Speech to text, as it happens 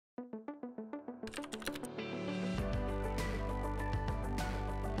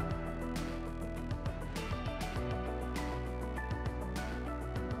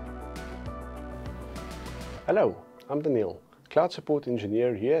Hello, I'm Danill, Cloud Support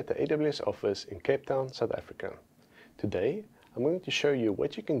Engineer here at the AWS office in Cape Town, South Africa. Today, I'm going to show you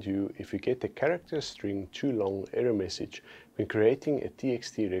what you can do if you get the CharacterStringTooLong error message when creating a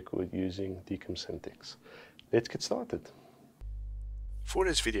TXT record using DKIM syntax. Let's get started. For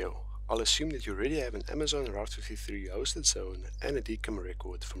this video, I'll assume that you already have an Amazon Route 53 hosted zone and a DKIM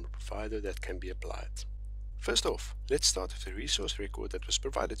record from a provider that can be applied. First off, let's start with the resource record that was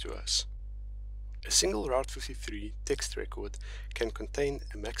provided to us. A single Route 53 text record can contain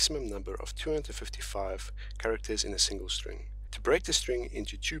a maximum number of 255 characters in a single string. To break the string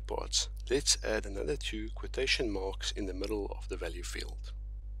into two parts, let's add another two quotation marks in the middle of the value field.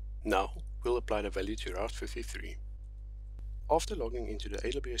 Now, we'll apply the value to Route 53. After logging into the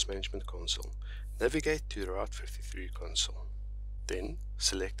AWS Management Console, navigate to the Route 53 console. Then,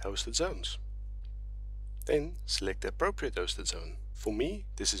 select Hosted Zones. Then, select the appropriate hosted zone. For me,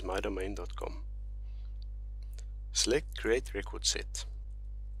 this is mydomain.com. Select Create Record Set.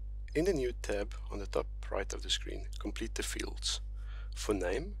 In the New tab on the top right of the screen, complete the fields. For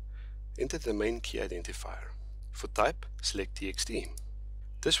name, enter the main key identifier. For type, select TXT.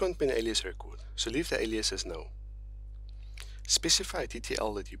 This won't be an alias record, so leave the alias as no. Specify a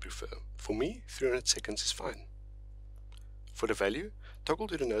TTL that you prefer. For me, 300 seconds is fine. For the value, toggle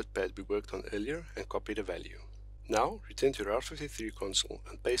to the notepad we worked on earlier and copy the value. Now, return to Route 53 console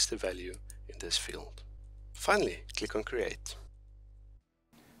and paste the value in this field. Finally, click on Create.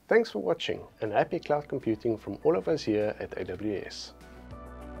 Thanks for watching and happy cloud computing from all of us here at AWS.